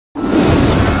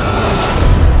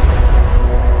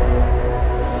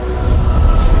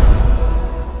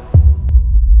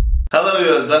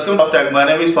welcome to Tech. My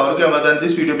name is Farooq Ahmed and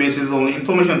this video basis is only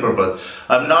information purpose.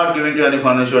 I'm not giving you any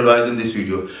financial advice in this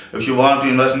video. If you want to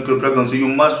invest in cryptocurrency, you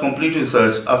must complete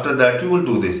research. After that, you will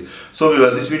do this. So viewer,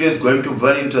 this video is going to be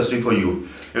very interesting for you.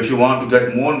 If you want to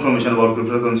get more information about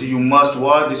cryptocurrency, you must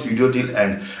watch this video till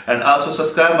end. And also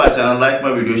subscribe my channel, like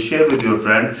my video, share with your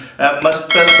friend, and must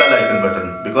press the bell icon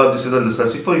button because this is a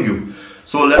necessity for you.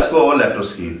 So let's go over laptop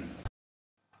screen.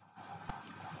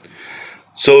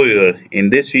 So in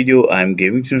this video I am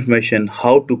giving you information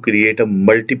how to create a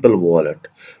multiple wallet.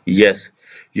 Yes,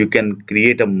 you can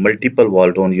create a multiple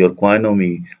wallet on your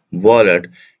Coinomi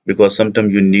wallet because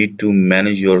sometimes you need to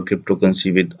manage your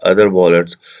cryptocurrency with other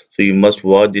wallets. So you must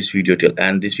watch this video till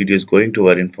and this video is going to be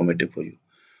very informative for you.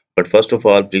 But first of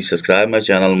all, please subscribe my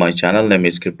channel. My channel name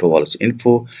is Crypto Wallets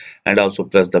Info, and also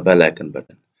press the bell icon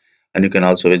button. And you can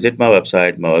also visit my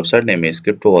website. My website name is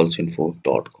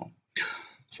cryptowalletsinfo.com.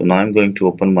 So now I'm going to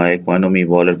open my Coinomi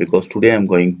wallet because today I'm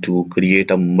going to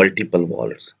create a multiple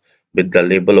wallets with the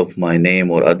label of my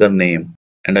name or other name,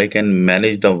 and I can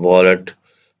manage the wallet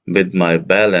with my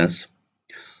balance.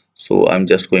 So I'm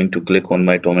just going to click on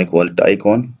my atomic wallet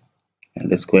icon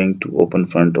and it's going to open in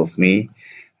front of me,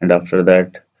 and after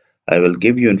that I will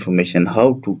give you information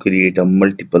how to create a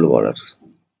multiple wallets.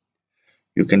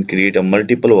 You can create a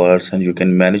multiple wallets and you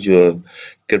can manage your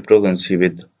cryptocurrency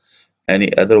with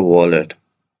any other wallet.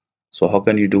 So how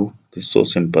can you do this? So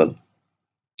simple.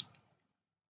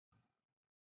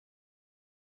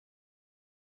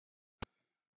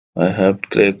 I have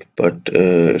clicked, but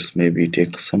it's maybe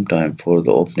take some time for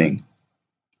the opening.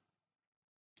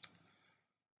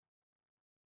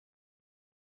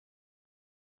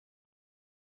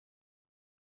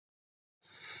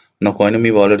 Now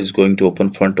Coinomi wallet is going to open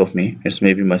in front of me. It's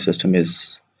maybe my system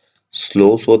is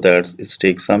slow, so that it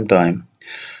takes some time.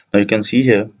 Now you can see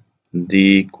here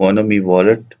the Coinomi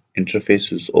wallet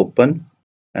interface is open,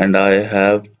 and I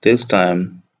have this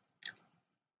time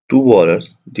two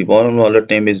wallets. The one wallet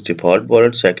name is default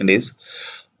wallet, second is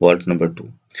wallet number 2.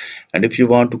 And if you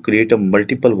want to create a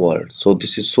multiple wallet, so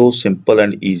this is so simple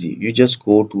and easy. You just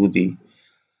go to the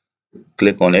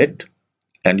click on it,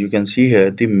 and you can see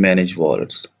here the manage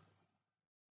wallets.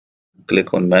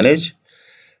 Click on manage,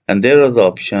 and there is the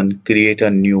option create a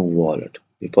new wallet.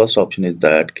 The first option is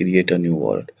that create a new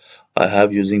wallet. I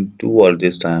have using two wallets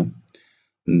this time.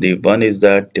 The one is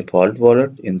that default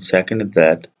wallet, and second is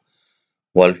that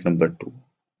wallet number 2.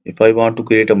 If I want to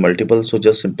create a multiple, so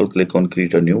just simple click on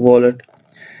create a new wallet,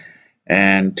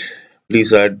 and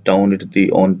please write down it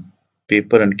the on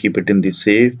paper and keep it in the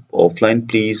safe. Offline,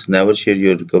 please never share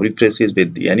your recovery phrases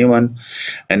with anyone,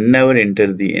 and never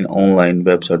enter the in online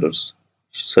website or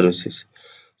services.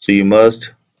 So you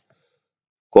must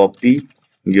copy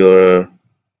your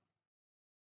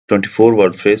 24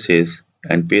 word phrases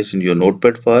and paste in your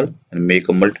notepad file and make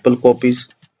a multiple copies.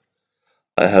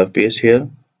 I have paste here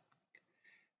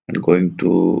and going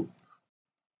to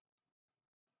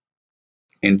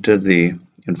enter the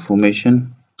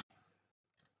information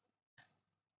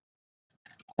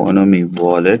Coinomi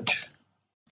wallet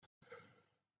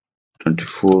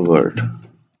 24 word.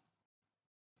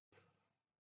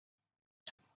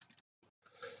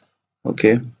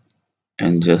 Okay,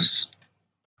 and just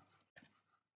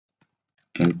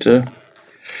enter.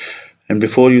 And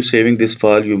before you saving this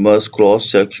file, you must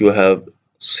cross check you have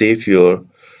saved your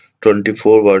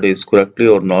 24 word is correctly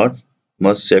or not.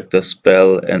 Must check the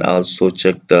spell and also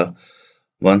check the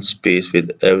one space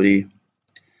with every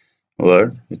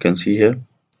word. You can see here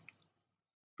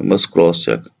you must cross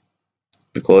check,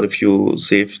 because if you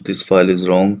save this file is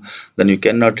wrong, then you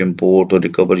cannot import or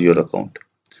recover your account.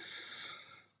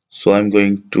 So I'm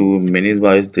going to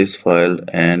minimize this file,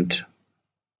 and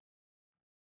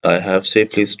I have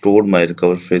safely stored my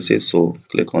recovery phrases, so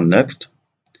click on next.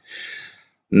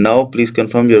 Now please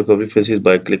confirm your recovery phrases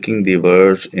by clicking the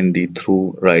words in the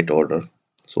through right order.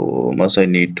 So must I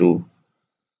need to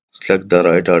select the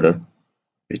right order,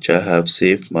 which I have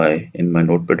saved my in my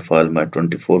notepad file my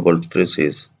 24 word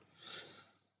phrases.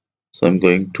 So I'm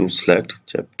going to select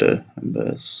chapter,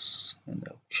 embrace, and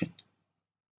action.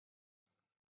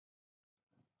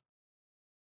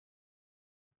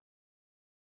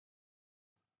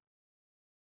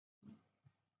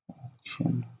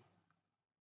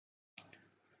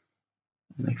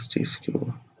 Next is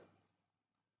Q.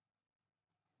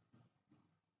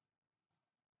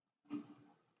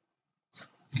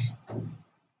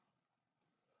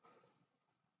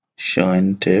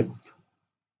 Shine tip.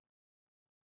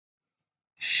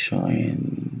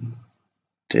 Shine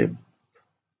tip.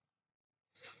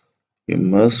 You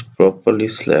must properly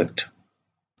select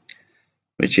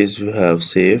which is you have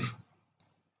saved.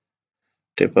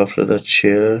 Tip after that,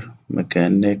 share,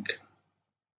 mechanic,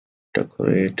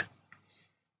 decorate,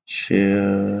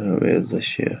 share, where's the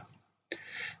share?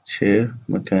 Share,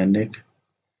 mechanic,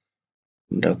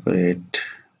 decorate,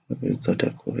 where's the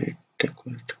decorate?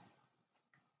 Decorate.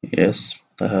 Yes,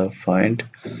 I have find.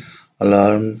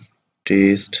 Alarm,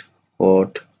 taste,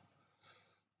 what?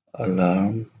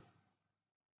 Alarm,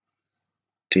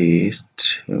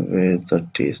 taste, where's the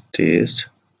taste? Taste,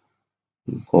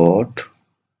 got.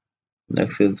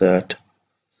 Next is that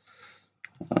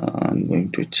I'm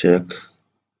going to check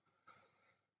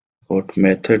what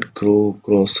method grow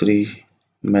grocery,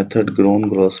 method grown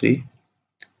grocery,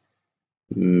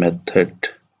 method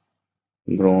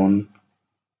grown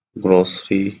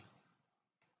grocery,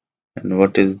 and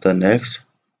what is the next?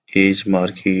 Age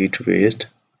market waste,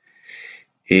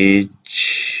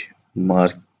 age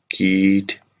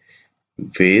market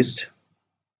waste,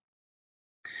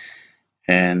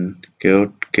 and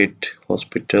kit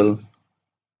hospital,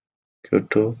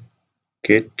 Kyoto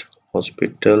kit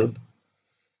hospital,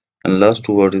 and last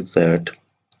word is that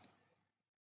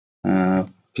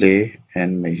play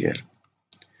and measure.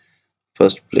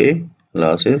 First play,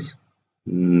 last is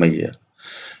measure.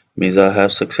 Means I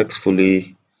have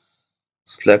successfully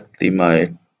select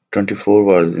my 24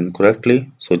 words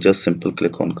incorrectly, so just simple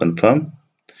click on confirm.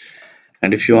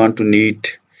 And if you want to need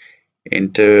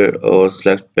enter or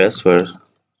select password,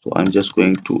 so I'm just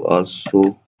going to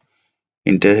also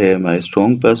enter here my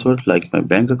strong password like my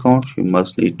bank account. You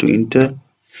must need to enter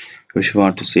if you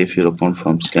want to save your account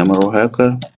from scammer or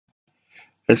hacker.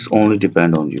 It's only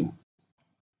depend on you.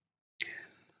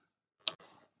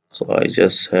 So I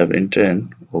just have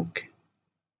entered. Okay,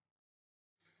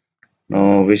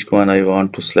 now which coin I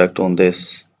want to select on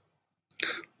this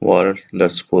wallet?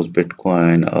 Let's suppose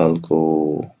Bitcoin. I'll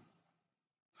go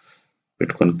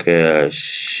Bitcoin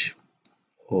Cash,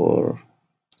 or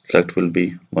select will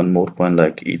be one more coin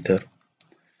like Ether,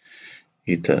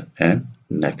 and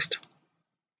next.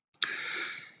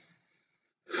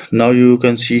 Now you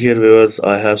can see here viewers,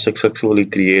 I have successfully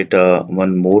create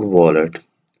one more wallet.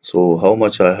 So how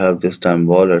much I have this time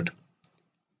wallet?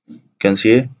 You can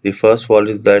see the first wallet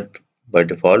is that by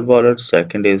default wallet.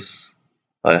 Second is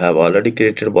I have already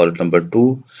created wallet number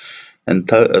 2, and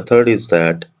third is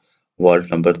that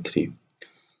wallet number 3.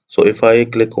 So if I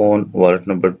click on wallet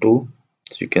number 2,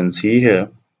 so you can see here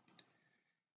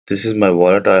this is my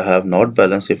wallet. I have not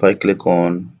balance. If I click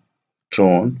on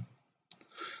Tron,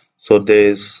 so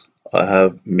there's I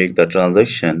have make the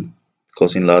transaction,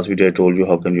 because in last video I told you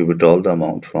how can you withdraw the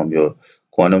amount from your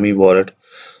Coinomi wallet.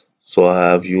 So I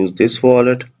have used this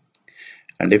wallet,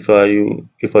 and if are you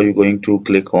going to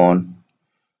click on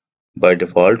by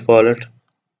default wallet,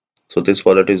 so this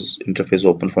wallet is interface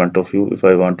open front of you. If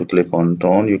I want to click on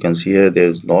Tron, you can see here there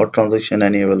is no transaction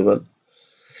any available.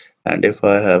 And if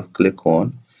I have click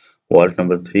on wallet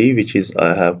number 3, which is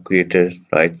I have created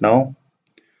right now,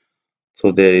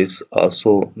 so there is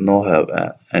also no have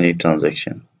any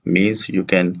transaction. Means you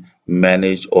can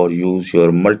manage or use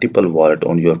your multiple wallet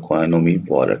on your Coinomi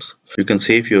wallets. You can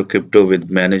save your crypto with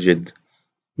manage with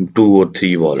 2 or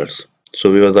 3 wallets. So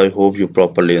viewers, I hope you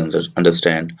properly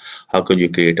understand how can you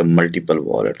create a multiple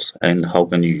wallets and how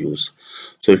can you use.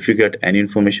 So if you get any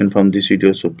information from this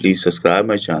video, so please subscribe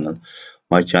my channel.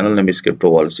 My channel name is Crypto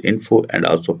Wallets Info, and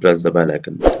also press the bell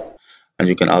icon. And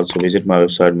you can also visit my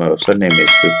website. My website name is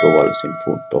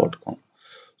cryptowalletsinfo.com.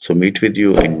 So meet with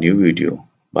you in new video.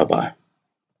 Bye bye.